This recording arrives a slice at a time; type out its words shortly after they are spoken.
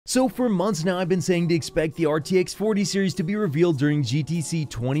So for months now, I've been saying to expect the RTX 40 series to be revealed during GTC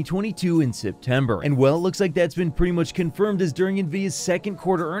 2022 in September. And well, it looks like that's been pretty much confirmed, as during Nvidia's second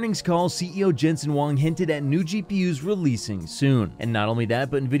quarter earnings call, CEO Jensen Huang hinted at new GPUs releasing soon. And not only that,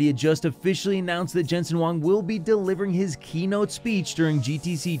 but Nvidia just officially announced that Jensen Huang will be delivering his keynote speech during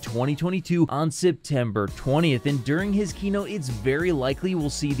GTC 2022 on September 20th. And during his keynote, it's very likely we'll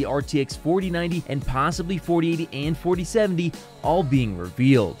see the RTX 4090 and possibly 4080 and 4070 all being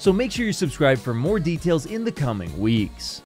revealed. So make sure you're subscribed for more details in the coming weeks.